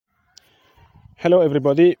Hello,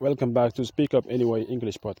 everybody. Welcome back to Speak Up Anyway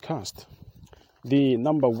English podcast, the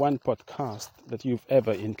number one podcast that you've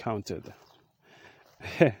ever encountered.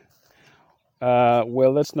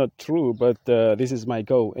 Well, that's not true, but this is my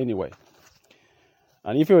goal anyway.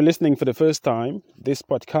 And if you're listening for the first time, this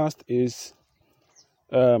podcast is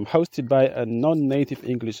hosted by a non-native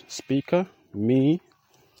English speaker, me.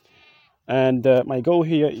 And my goal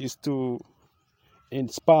here is to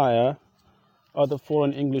inspire other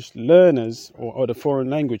foreign English learners or other foreign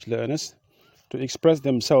language learners to express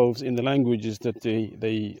themselves in the languages that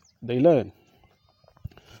they learn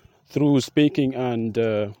through speaking and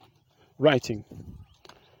writing.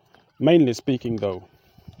 Mainly speaking, though,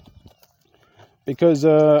 because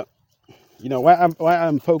why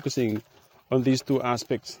I'm focusing on these two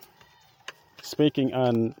aspects, speaking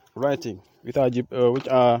and writing, which are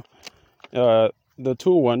the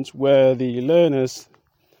two ones where the learners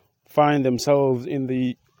find themselves in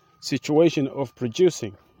the situation of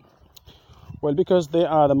producing. Well, because they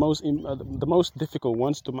are the most difficult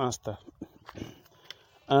ones to master,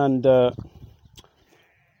 and they are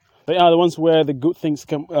the ones where the good things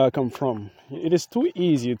come from. It is too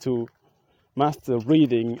easy to master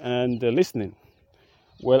reading and listening.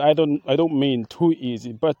 Well, I don't mean too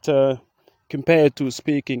easy, but compared to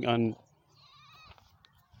speaking and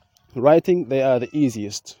writing, they are the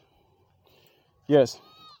easiest. Yes.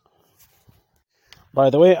 By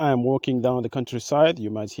the way, I am walking down the countryside.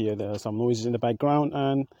 You might hear there are some noises in the background,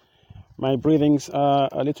 and my breathings are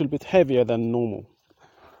a little bit heavier than normal.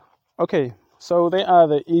 Okay, so they are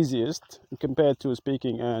the easiest compared to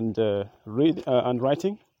speaking and and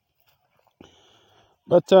writing.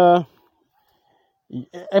 But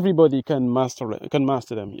everybody can master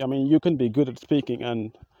them. I mean, you can be good at speaking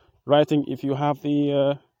and writing if you have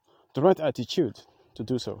the right attitude to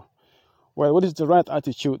do so. Well, what is the right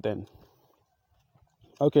attitude then?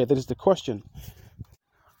 Okay, that is the question.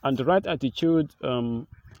 And the right attitude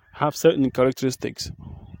have certain characteristics.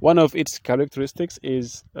 One of its characteristics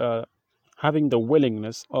is having the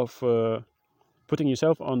willingness of putting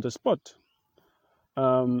yourself on the spot.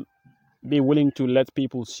 Be willing to let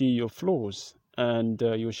people see your flaws and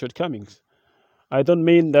your shortcomings. I don't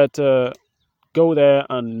mean that go there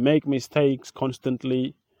and make mistakes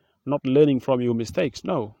constantly, not learning from your mistakes.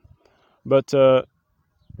 No, but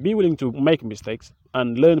be willing to make mistakes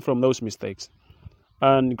and learn from those mistakes.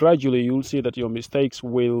 And gradually you'll see that your mistakes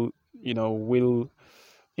will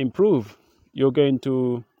improve. You're going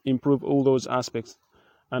to improve all those aspects,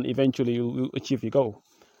 and eventually you'll achieve your goal.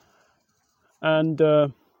 And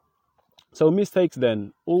so mistakes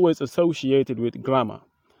then always associated with grammar,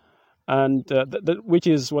 and which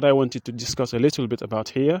is what I wanted to discuss a little bit about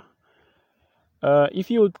here. If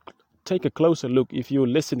you take a closer look, if you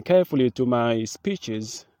listen carefully to my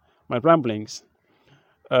speeches, my ramblings,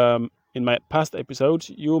 in my past episodes,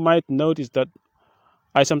 you might notice that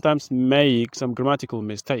I sometimes make some grammatical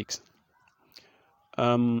mistakes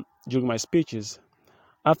during my speeches.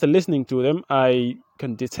 After listening to them, I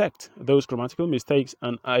can detect those grammatical mistakes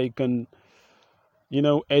and I can,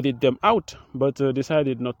 edit them out. But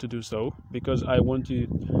decided not to do so because I want to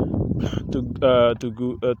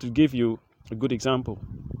give you a good example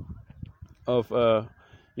of good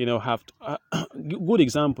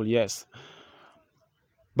example, yes.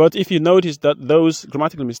 But if you notice that those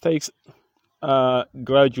grammatical mistakes are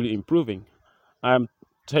gradually improving, I'm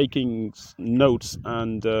taking notes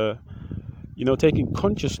and taking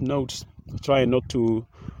conscious notes, trying not to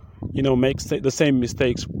make the same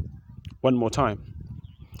mistakes one more time.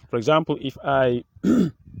 For example, if I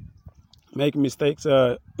make mistakes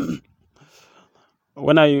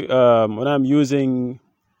when I'm using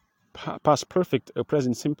past perfect or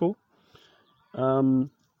present simple,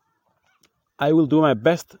 I will do my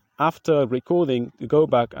best after recording to go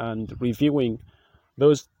back and reviewing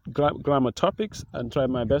those grammar topics and try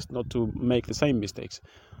my best not to make the same mistakes.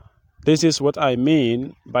 This is what I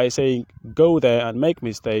mean by saying go there and make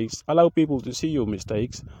mistakes, allow people to see your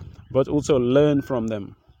mistakes, but also learn from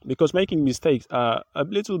them. Because making mistakes are a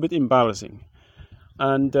little bit embarrassing.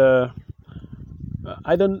 And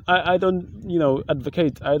I don't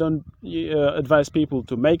advocate. I don't advise people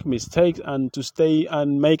to make mistakes and to stay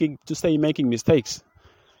making mistakes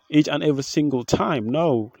each and every single time.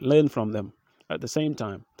 No, learn from them at the same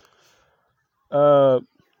time.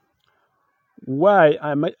 Why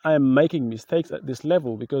I'm making mistakes at this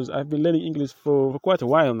level? Because I've been learning English for quite a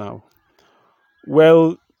while now.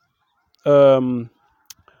 Well,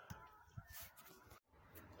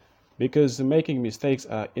 because making mistakes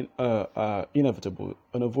are inevitable,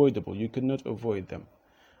 unavoidable. You cannot avoid them.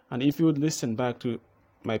 And if you listen back to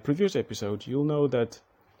my previous episode, you'll know that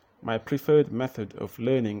my preferred method of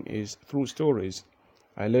learning is through stories.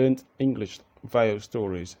 I learned English via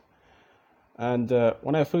stories. And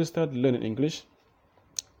when I first started learning English,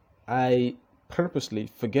 I purposely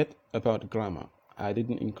forget about grammar. I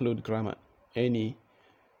didn't include grammar in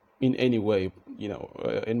any way,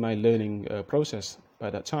 in my learning process by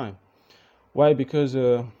that time. Why? Because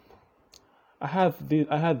I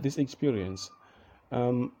had this experience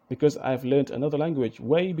because I've learned another language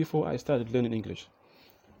way before I started learning English,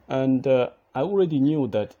 and I already knew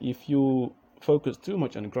that if you focus too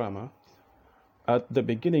much on grammar at the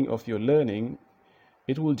beginning of your learning,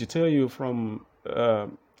 it will deter you from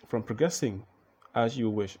progressing as you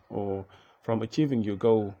wish, or from achieving your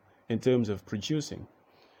goal in terms of producing.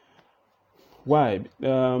 Why?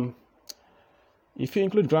 If you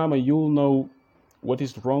include grammar, you'll know what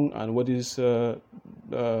is wrong and what is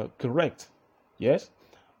correct. Yes,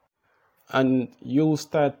 and you'll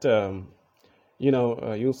start,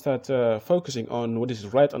 focusing on what is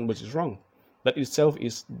right and what is wrong. That itself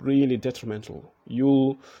is really detrimental.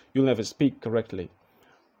 You'll never speak correctly.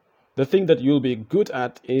 The thing that you'll be good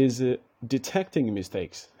at is detecting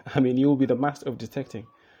mistakes. I mean, you'll be the master of detecting.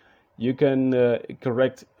 You can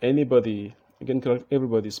correct anybody. You can correct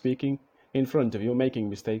everybody speaking in front of you, making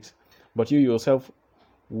mistakes, but you yourself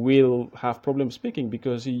will have problems speaking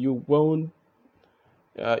because you won't.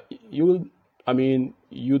 You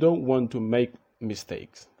don't want to make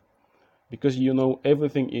mistakes because you know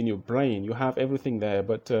everything in your brain. You have everything there,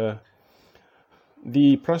 but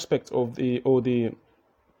the prospect of the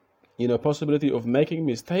possibility of making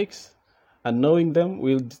mistakes and knowing them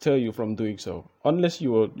will deter you from doing so, unless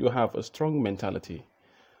you have a strong mentality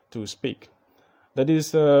to speak. That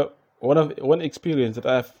is one experience that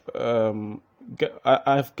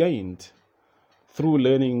I've gained through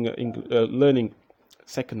learning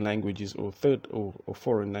second languages or third or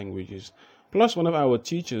foreign languages. Plus, one of our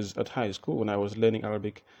teachers at high school when I was learning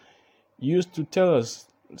Arabic used to tell us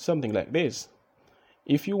something like this: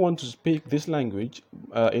 if you want to speak this language,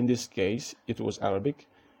 in this case it was Arabic,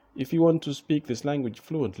 if you want to speak this language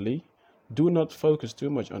fluently, do not focus too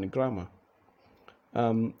much on grammar.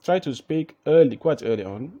 Try to speak quite early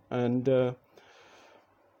on, and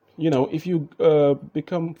if you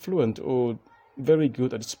become fluent or very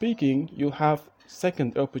good at speaking, you'll have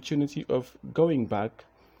second opportunity of going back,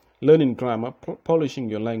 learning grammar, polishing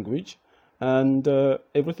your language, and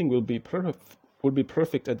everything will be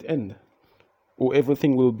perfect at the end, or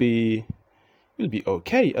everything will be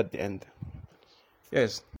okay at the end.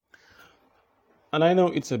 Yes, and I know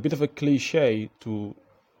it's a bit of a cliche to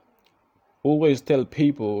always tell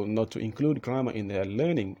people not to include grammar in their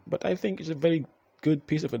learning, but I think it's a very good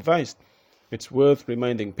piece of advice. It's worth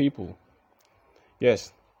reminding people.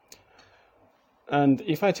 Yes. And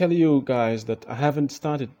if I tell you guys that I haven't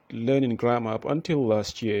started learning grammar up until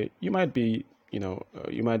last year, you might be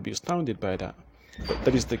astounded by that. But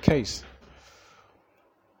that is the case.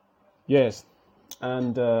 Yes.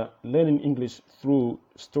 And learning English through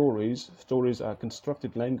stories are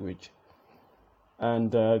constructed language.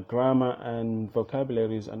 And grammar and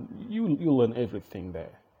vocabularies, and you learn everything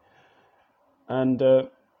there. And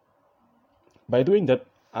by doing that,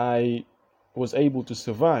 I was able to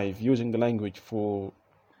survive using the language for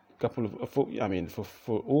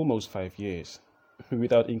almost 5 years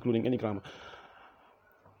without including any grammar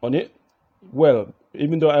on it. Well,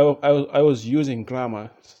 even though I was using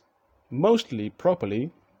grammar mostly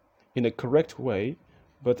properly in a correct way,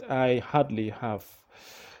 but I hardly have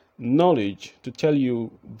knowledge to tell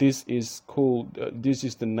you this is called, this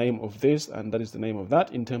is the name of this and that is the name of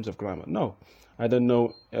that in terms of grammar. No, I don't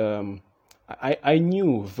know. I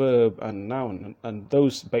knew verb and noun and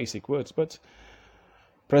those basic words, but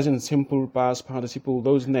present simple, past participle,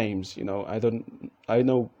 those names, I don't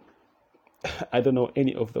know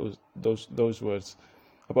any of those words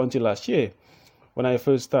up until last year when I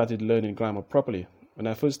first started learning grammar properly. When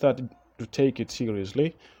I first started to take it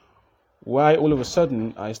seriously, why all of a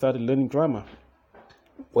sudden I started learning grammar?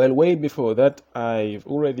 Well, way before that, I've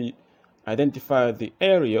already identified the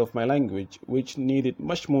area of my language which needed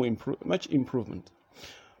much improvement,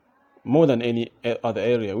 more than any other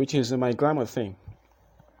area, which is my grammar thing.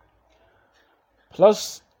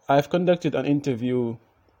 Plus, I've conducted an interview.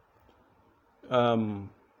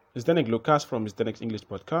 Zdenek Lucas from Zdenek's English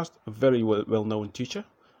podcast, a very well-known teacher,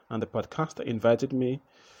 and the podcaster invited me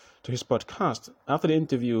to his podcast. After the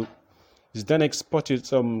interview, Zdenek spotted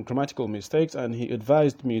some grammatical mistakes, and he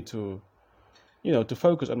advised me to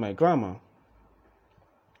focus on my grammar,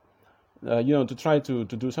 to try to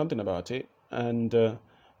do something about it. And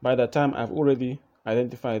by that time, I've already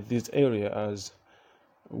identified this area as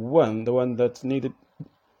the one that needed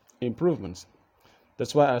improvements.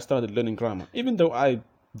 That's why I started learning grammar, even though I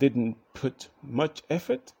didn't put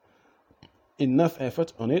enough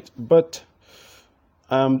effort on it, but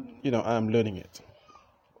I'm learning it.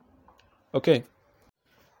 Okay.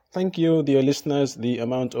 Thank you, dear listeners. The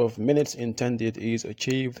amount of minutes intended is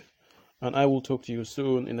achieved, and I will talk to you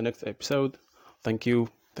soon in the next episode. Thank you.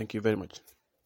 Thank you very much.